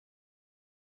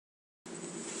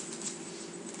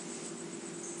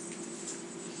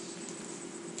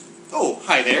Oh,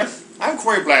 hi there. I'm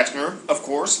Cory Blastner, of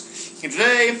course, and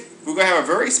today we're going to have a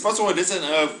very special edition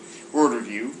of Word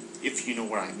Review, if you know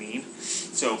what I mean.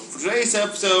 So, for today's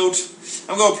episode,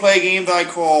 I'm going to play a game that I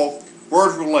call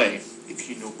Word Roulette, if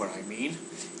you know what I mean.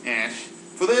 And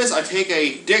for this, I take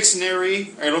a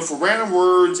dictionary, I look for random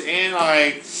words, and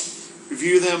I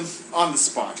review them on the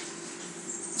spot.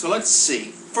 So let's see.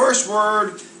 First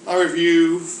word I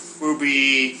review will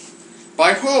be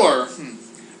bipolar.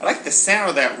 I like the sound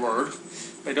of that word,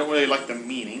 but I don't really like the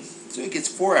meaning. So it gets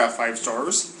 4 out of 5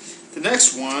 stars. The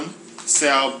next one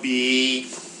shall be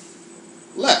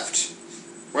left.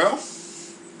 Well,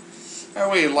 I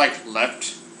don't really like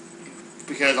left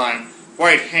because I'm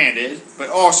right-handed, but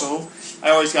also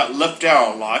I always got left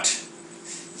out a lot.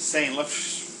 Saying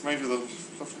left, right to the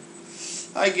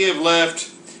left. I give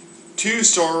left 2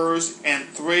 stars and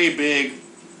 3 big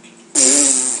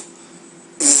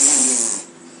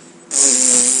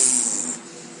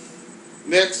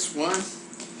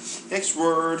Next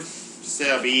word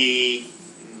shall be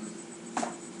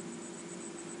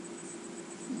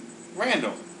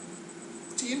random.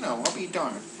 So I'll be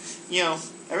darned. I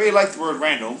really like the word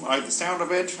random. I like the sound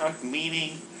of it. I like the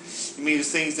meaning. It means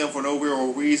things done for no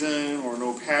real reason or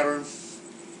no pattern.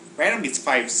 Random gets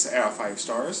 5 out of 5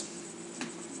 stars.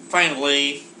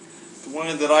 Finally, the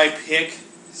one that I pick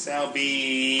shall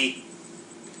be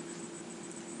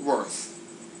worth.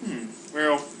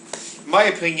 Well, in my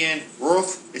opinion,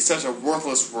 worth is such a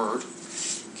worthless word.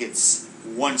 Gets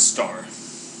 1 star.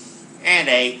 And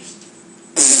a...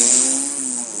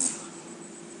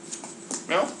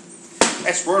 Well,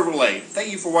 that's Word Roulette.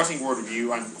 Thank you for watching Word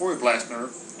Review. I'm Cory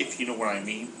Blastner, if you know what I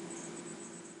mean.